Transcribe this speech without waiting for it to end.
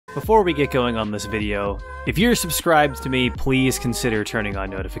Before we get going on this video, if you're subscribed to me, please consider turning on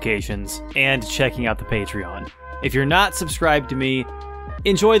notifications and checking out the Patreon. If you're not subscribed to me,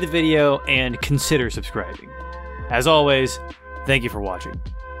 enjoy the video and consider subscribing. As always, thank you for watching.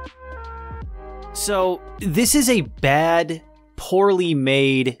 So, this is a bad, poorly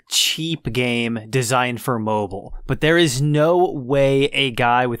made, cheap game designed for mobile, but there is no way a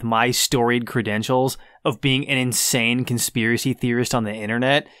guy with my storied credentials of being an insane conspiracy theorist on the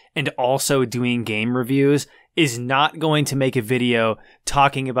internet and also doing game reviews is not going to make a video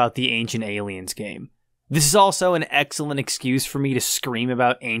talking about the Ancient Aliens game. This is also an excellent excuse for me to scream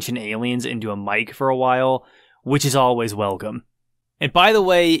about Ancient Aliens into a mic for a while, which is always welcome. And by the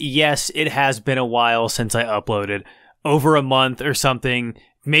way, yes, it has been a while since I uploaded. Over a month or something,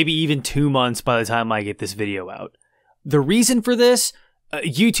 maybe even 2 months by the time I get this video out. The reason for this,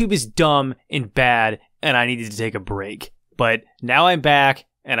 YouTube is dumb and bad, and I needed to take a break. But now I'm back,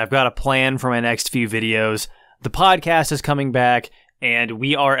 and I've got a plan for my next few videos. The podcast is coming back, and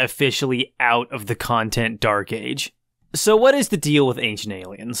we are officially out of the content dark age. So what is the deal with Ancient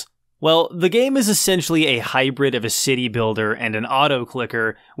Aliens? Well, the game is essentially a hybrid of a city builder and an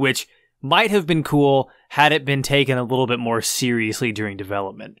auto-clicker, which might have been cool had it been taken a little bit more seriously during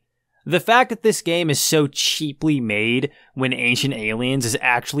development. The fact that this game is so cheaply made when Ancient Aliens is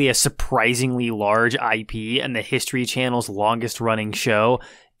actually a surprisingly large IP and the History Channel's longest running show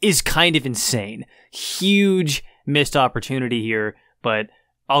is kind of insane. Huge missed opportunity here, but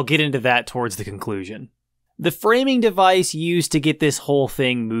I'll get into that towards the conclusion. The framing device used to get this whole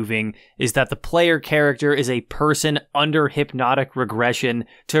thing moving is that the player character is a person under hypnotic regression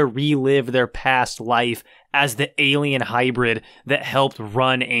to relive their past life as the alien hybrid that helped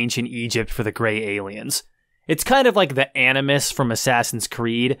run ancient Egypt for the Grey Aliens. It's kind of like the Animus from Assassin's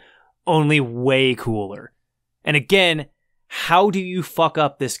Creed, only way cooler. And again, how do you fuck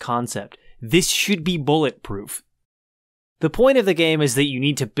up this concept? This should be bulletproof. The point of the game is that you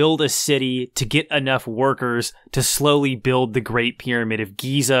need to build a city to get enough workers to slowly build the Great Pyramid of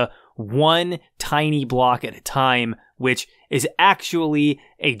Giza one tiny block at a time, which is actually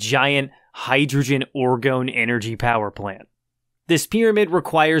a giant hydrogen orgone energy power plant. This pyramid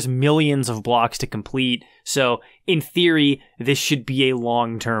requires millions of blocks to complete, so in theory, this should be a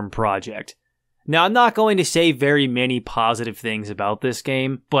long-term project. Now, I'm not going to say very many positive things about this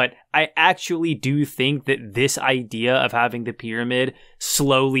game, but I actually do think that this idea of having the pyramid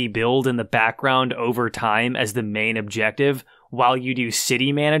slowly build in the background over time as the main objective while you do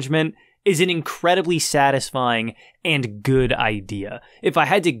city management is an incredibly satisfying and good idea. If I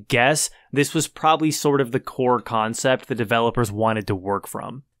had to guess, this was probably sort of the core concept the developers wanted to work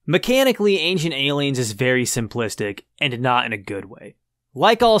from. Mechanically, Ancient Aliens is very simplistic and not in a good way.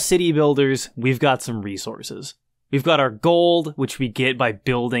 Like all city builders, we've got some resources. We've got our gold, which we get by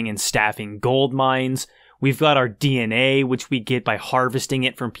building and staffing gold mines. We've got our DNA, which we get by harvesting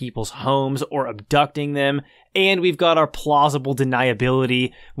it from people's homes or abducting them. And we've got our plausible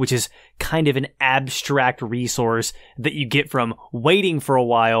deniability, which is kind of an abstract resource that you get from waiting for a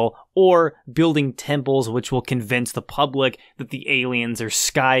while or building temples which will convince the public that the aliens are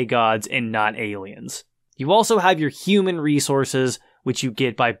sky gods and not aliens. You also have your human resources, which you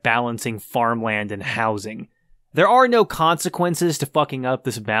get by balancing farmland and housing. There are no consequences to fucking up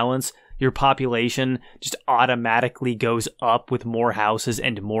this balance. Your population just automatically goes up with more houses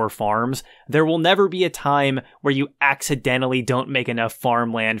and more farms. There will never be a time where you accidentally don't make enough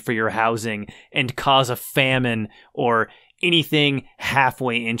farmland for your housing and cause a famine or anything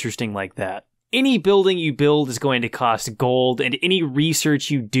halfway interesting like that. Any building you build is going to cost gold, and any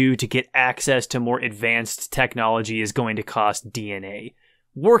research you do to get access to more advanced technology is going to cost DNA.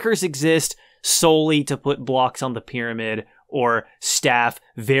 Workers exist solely to put blocks on the pyramid or staff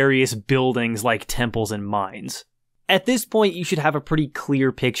various buildings like temples and mines. At this point, you should have a pretty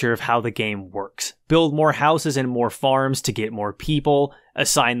clear picture of how the game works. Build more houses and more farms to get more people,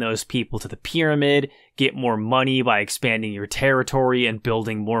 assign those people to the pyramid, get more money by expanding your territory and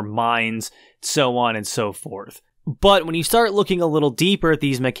building more mines, so on and so forth. But when you start looking a little deeper at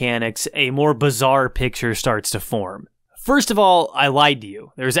these mechanics, a more bizarre picture starts to form. First of all, I lied to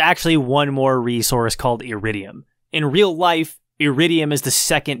you. There's actually one more resource called iridium. In real life, iridium is the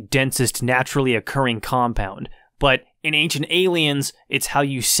second densest naturally occurring compound. But in Ancient Aliens, it's how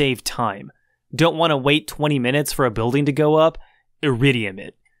you save time. Don't want to wait 20 minutes for a building to go up? Iridium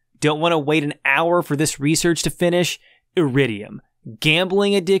it. Don't want to wait an hour for this research to finish? Iridium.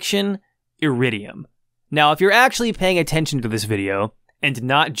 Gambling addiction? Iridium. Now, if you're actually paying attention to this video, and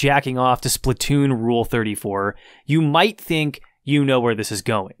not jacking off to Splatoon Rule 34, you might think you know where this is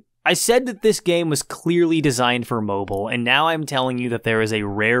going. I said that this game was clearly designed for mobile, and now I'm telling you that there is a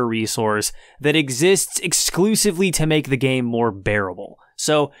rare resource that exists exclusively to make the game more bearable.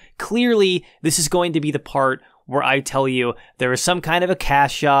 So clearly, this is going to be the part where I tell you there is some kind of a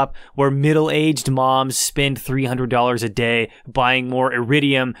cash shop where middle-aged moms spend $300 a day buying more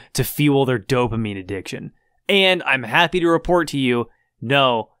iridium to fuel their dopamine addiction. And I'm happy to report to you,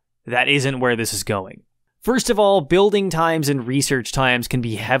 no, that isn't where this is going. First of all, building times and research times can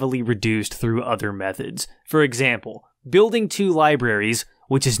be heavily reduced through other methods. For example, building 2 libraries,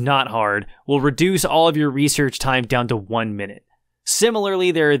 which is not hard, will reduce all of your research time down to 1 minute.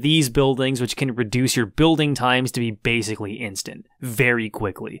 Similarly, there are these buildings which can reduce your building times to be basically instant, very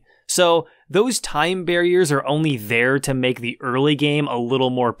quickly. So, those time barriers are only there to make the early game a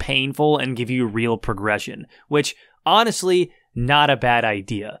little more painful and give you real progression, which, honestly, not a bad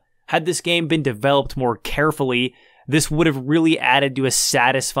idea. Had this game been developed more carefully, this would have really added to a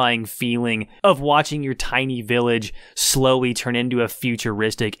satisfying feeling of watching your tiny village slowly turn into a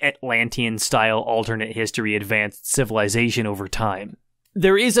futuristic Atlantean-style alternate history advanced civilization over time.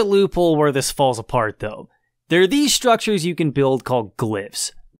 There is a loophole where this falls apart, though. There are these structures you can build called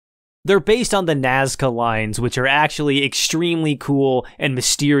glyphs. They're based on the Nazca lines, which are actually extremely cool and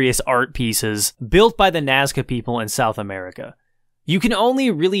mysterious art pieces built by the Nazca people in South America. You can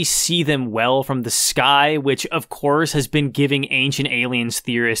only really see them well from the sky, which of course has been giving Ancient Aliens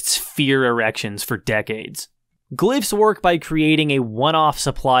theorists fear erections for decades. Glyphs work by creating a one-off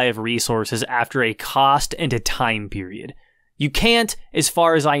supply of resources after a cost and a time period. You can't, as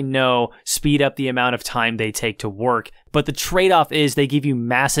far as I know, speed up the amount of time they take to work, but the trade-off is they give you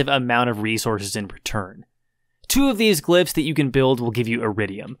massive amount of resources in return. 2 of these glyphs that you can build will give you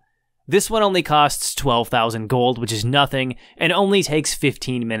iridium. This one only costs 12,000 gold, which is nothing, and only takes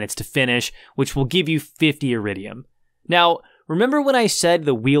 15 minutes to finish, which will give you 50 iridium. Now, remember when I said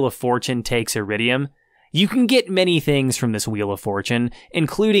the Wheel of Fortune takes iridium? You can get many things from this Wheel of Fortune,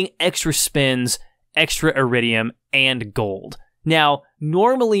 including extra spins, extra iridium, and gold. Now,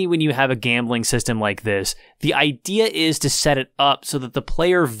 normally when you have a gambling system like this, the idea is to set it up so that the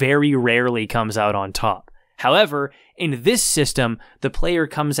player very rarely comes out on top. However, in this system, the player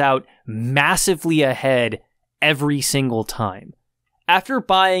comes out massively ahead every single time. After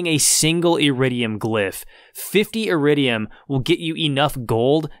buying a single iridium glyph, 50 iridium will get you enough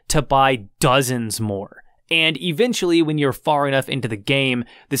gold to buy dozens more. And eventually, when you're far enough into the game,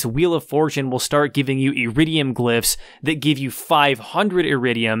 this Wheel of Fortune will start giving you iridium glyphs that give you 500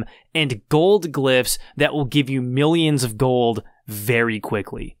 iridium and gold glyphs that will give you millions of gold very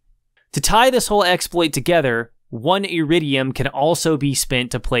quickly. To tie this whole exploit together, 1 iridium can also be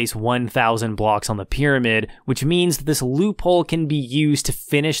spent to place 1,000 blocks on the pyramid, which means that this loophole can be used to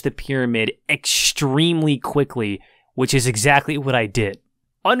finish the pyramid extremely quickly, which is exactly what I did.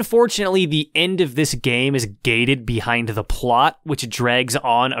 Unfortunately, the end of this game is gated behind the plot, which drags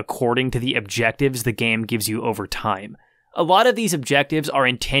on according to the objectives the game gives you over time. A lot of these objectives are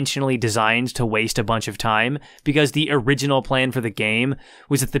intentionally designed to waste a bunch of time, because the original plan for the game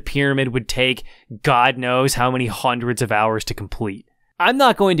was that the pyramid would take God knows how many hundreds of hours to complete. I'm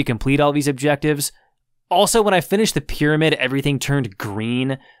not going to complete all these objectives. Also, when I finished the pyramid, everything turned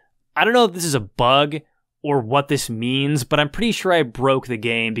green. I don't know if this is a bug or what this means, but I'm pretty sure I broke the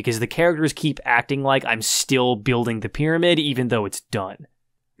game because the characters keep acting like I'm still building the pyramid even though it's done.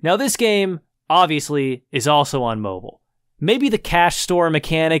 Now this game, obviously, is also on mobile. Maybe the cash store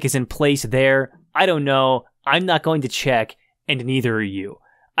mechanic is in place there. I don't know. I'm not going to check, and neither are you.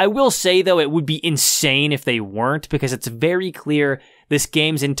 I will say, though, it would be insane if they weren't, because it's very clear this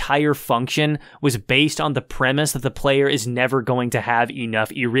game's entire function was based on the premise that the player is never going to have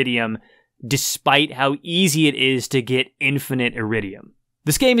enough iridium, despite how easy it is to get infinite iridium.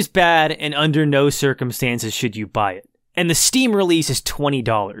 This game is bad, and under no circumstances should you buy it. And the Steam release is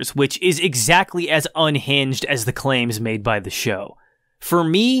 $20, which is exactly as unhinged as the claims made by the show. For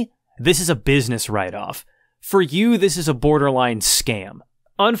me, this is a business write-off. For you, this is a borderline scam.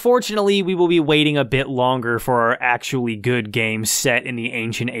 Unfortunately, we will be waiting a bit longer for our actually good game set in the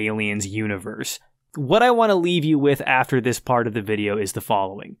Ancient Aliens universe. What I want to leave you with after this part of the video is the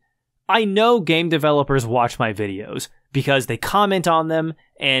following. I know game developers watch my videos because they comment on them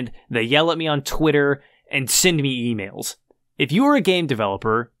and they yell at me on Twitter and send me emails. If you are a game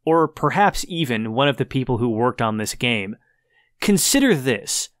developer, or perhaps even one of the people who worked on this game, consider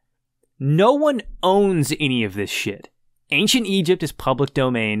this. No one owns any of this shit. Ancient Egypt is public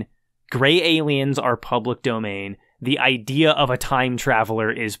domain, gray aliens are public domain, the idea of a time traveler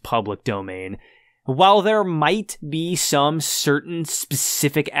is public domain. While there might be some certain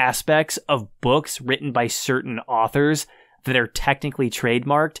specific aspects of books written by certain authors that are technically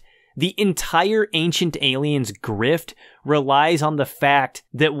trademarked, The entire Ancient Aliens grift relies on the fact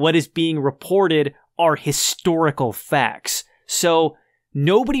that what is being reported are historical facts. So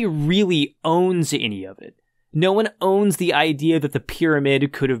nobody really owns any of it. No one owns the idea that the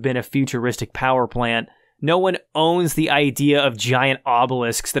pyramid could have been a futuristic power plant. No one owns the idea of giant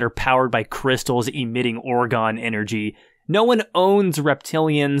obelisks that are powered by crystals emitting orgone energy. No one owns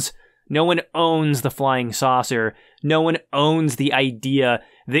reptilians. No one owns the flying saucer. No one owns the idea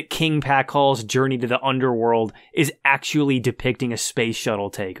that King Pakul's journey to the underworld is actually depicting a space shuttle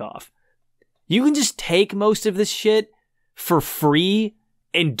takeoff. You can just take most of this shit for free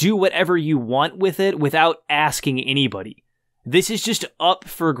and do whatever you want with it without asking anybody. This is just up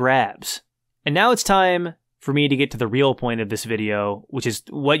for grabs. And now it's time for me to get to the real point of this video, which is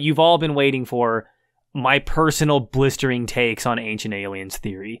what you've all been waiting for, my personal blistering takes on Ancient Aliens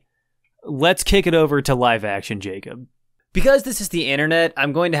theory. Let's kick it over to live action, Jacob. Because this is the internet,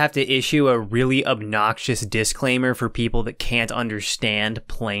 I'm going to have to issue a really obnoxious disclaimer for people that can't understand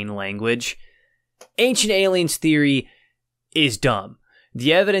plain language. Ancient Aliens theory is dumb.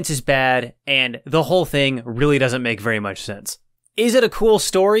 The evidence is bad, and the whole thing really doesn't make very much sense. Is it a cool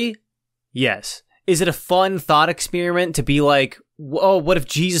story? Yes. Is it a fun thought experiment to be like, whoa, what if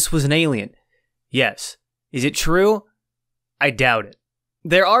Jesus was an alien? Yes. Is it true? I doubt it.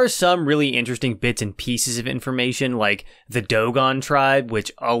 There are some really interesting bits and pieces of information, like the Dogon tribe,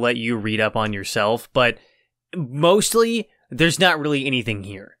 which I'll let you read up on yourself, but mostly, there's not really anything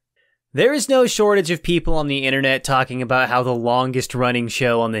here. There is no shortage of people on the internet talking about how the longest running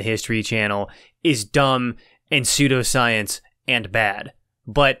show on the History Channel is dumb and pseudoscience and bad.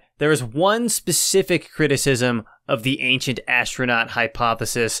 But there is one specific criticism of the ancient astronaut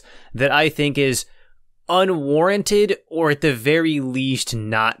hypothesis that I think is unwarranted, or at the very least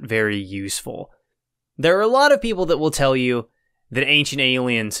not very useful. There are a lot of people that will tell you that Ancient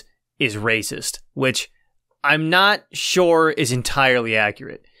Aliens is racist, which I'm not sure is entirely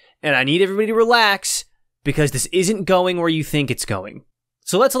accurate. And I need everybody to relax, because this isn't going where you think it's going.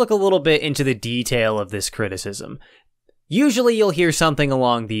 So let's look a little bit into the detail of this criticism. Usually you'll hear something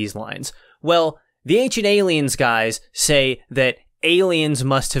along these lines. Well, the Ancient Aliens guys say that aliens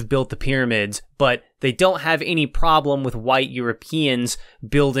must have built the pyramids, but they don't have any problem with white Europeans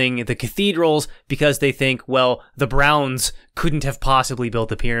building the cathedrals because they think, well, the Browns couldn't have possibly built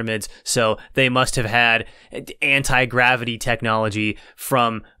the pyramids, so they must have had anti-gravity technology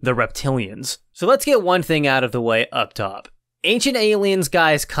from the reptilians. So let's get one thing out of the way up top. Ancient Aliens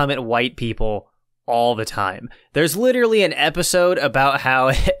guys come at white people all the time. There's literally an episode about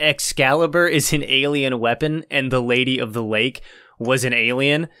how Excalibur is an alien weapon and the Lady of the Lake was an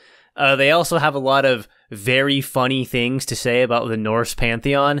alien. They also have a lot of very funny things to say about the Norse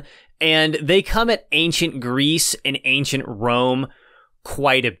pantheon, and they come at ancient Greece and ancient Rome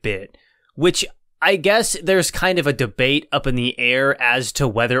quite a bit, which I guess there's kind of a debate up in the air as to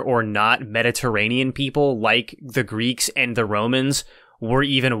whether or not Mediterranean people like the Greeks and the Romans were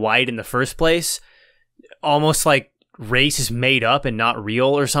even white in the first place. Almost like race is made up and not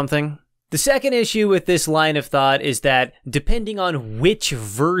real or something. The second issue with this line of thought is that depending on which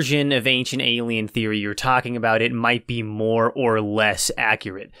version of ancient alien theory you're talking about, it might be more or less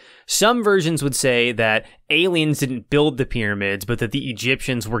accurate. Some versions would say that aliens didn't build the pyramids, but that the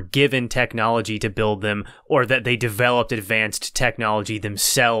Egyptians were given technology to build them, or that they developed advanced technology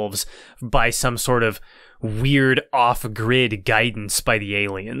themselves by some sort of weird off-grid guidance by the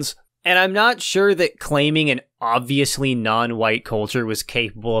aliens. And I'm not sure that claiming an obviously non-white culture was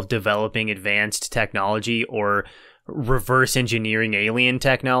capable of developing advanced technology or reverse engineering alien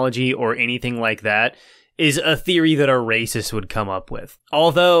technology or anything like that is a theory that a racist would come up with.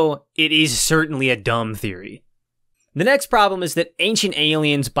 Although, it is certainly a dumb theory. The next problem is that Ancient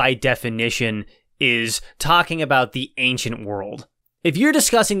Aliens, by definition, is talking about the ancient world. If you're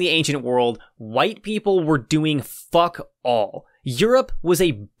discussing the ancient world, white people were doing fuck all. Europe was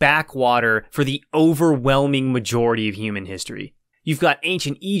a backwater for the overwhelming majority of human history. You've got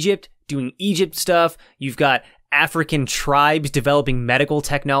ancient Egypt doing Egypt stuff. You've got African tribes developing medical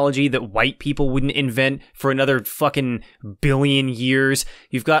technology that white people wouldn't invent for another fucking billion years.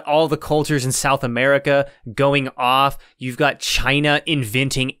 You've got all the cultures in South America going off. You've got China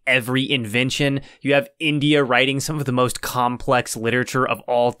inventing every invention. You have India writing some of the most complex literature of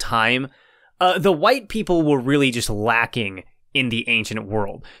all time. The white people were really just lacking in the ancient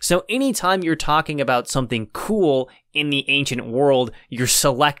world. So anytime you're talking about something cool in the ancient world, you're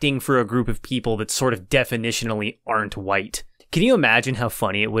selecting for a group of people that sort of definitionally aren't white. Can you imagine how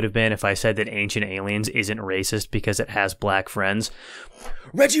funny it would have been if I said that Ancient Aliens isn't racist because it has black friends?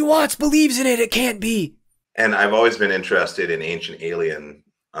 Reggie Watts believes in it, it can't be! And I've always been interested in ancient alien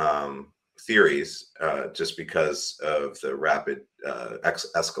theories, just because of the rapid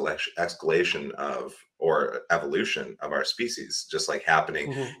escalation of, or evolution of our species, just like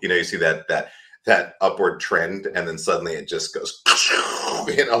happening. You see that upward trend, and then suddenly it just goes,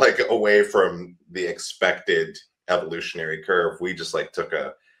 like away from the expected evolutionary curve. We just like took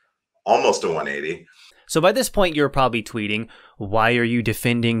almost a 180. So by this point, you're probably tweeting, why are you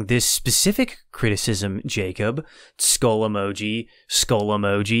defending this specific criticism, Jacob? Skull emoji,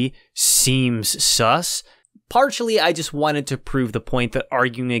 seems sus. Partially, I just wanted to prove the point that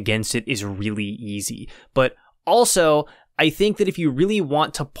arguing against it is really easy. But also, I think that if you really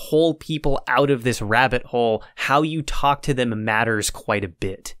want to pull people out of this rabbit hole, how you talk to them matters quite a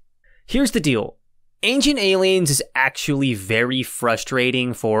bit. Here's the deal. Ancient Aliens is actually very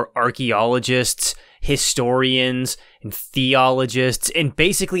frustrating for archaeologists, historians, and theologists, and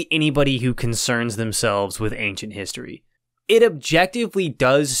basically anybody who concerns themselves with ancient history. It objectively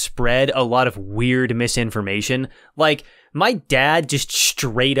does spread a lot of weird misinformation. Like, my dad just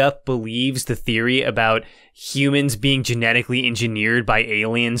straight up believes the theory about humans being genetically engineered by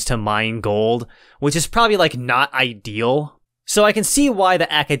aliens to mine gold, which is probably like not ideal. So I can see why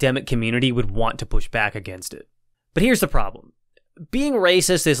the academic community would want to push back against it. But here's the problem. Being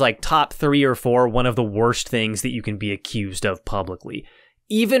racist is like top 3 or 4 one of the worst things that you can be accused of publicly.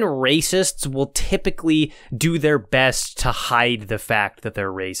 Even racists will typically do their best to hide the fact that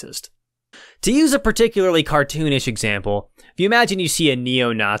they're racist. To use a particularly cartoonish example, if you imagine you see a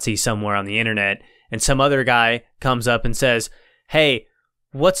neo-Nazi somewhere on the internet and some other guy comes up and says, hey,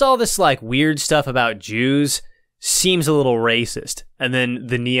 what's all this like weird stuff about Jews? Seems a little racist. And then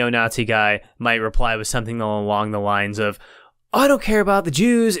the neo-Nazi guy might reply with something along the lines of, I don't care about the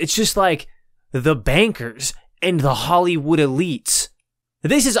Jews, it's just like the bankers and the Hollywood elites.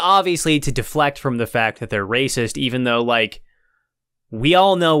 This is obviously to deflect from the fact that they're racist, even though, like, we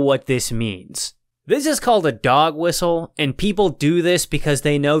all know what this means. This is called a dog whistle, and people do this because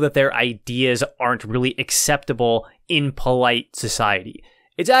they know that their ideas aren't really acceptable in polite society.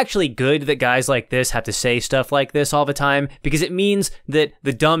 It's actually good that guys like this have to say stuff like this all the time, because it means that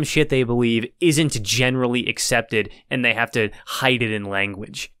the dumb shit they believe isn't generally accepted, and they have to hide it in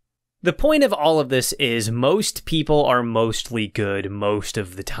language. The point of all of this is most people are mostly good most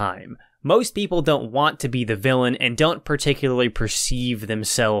of the time. Most people don't want to be the villain and don't particularly perceive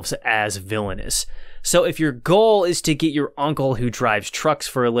themselves as villainous. So if your goal is to get your uncle who drives trucks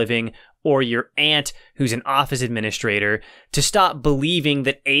for a living, or your aunt who's an office administrator, to stop believing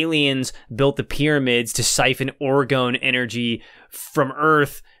that aliens built the pyramids to siphon orgone energy from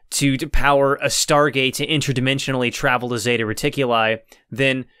Earth to power a Stargate to interdimensionally travel to Zeta Reticuli,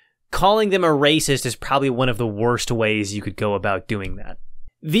 then calling them a racist is probably one of the worst ways you could go about doing that.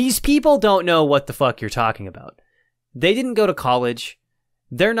 These people don't know what the fuck you're talking about. They didn't go to college.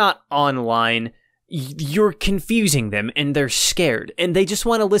 They're not online. You're confusing them, and they're scared, and they just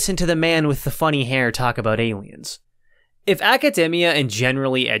want to listen to the man with the funny hair talk about aliens. If academia and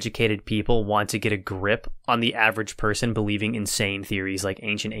generally educated people want to get a grip on the average person believing insane theories like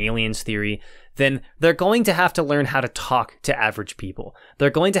ancient aliens theory, then they're going to have to learn how to talk to average people.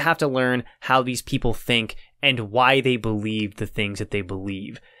 They're going to have to learn how these people think and why they believe the things that they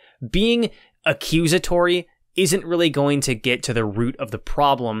believe. Being accusatory isn't really going to get to the root of the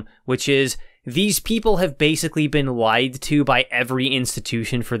problem, which is these people have basically been lied to by every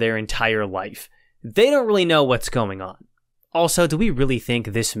institution for their entire life. They don't really know what's going on. Also, do we really think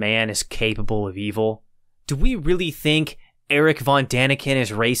this man is capable of evil? Do we really think Eric Von Daniken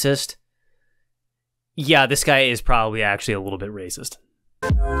is racist? Yeah, this guy is probably actually a little bit racist.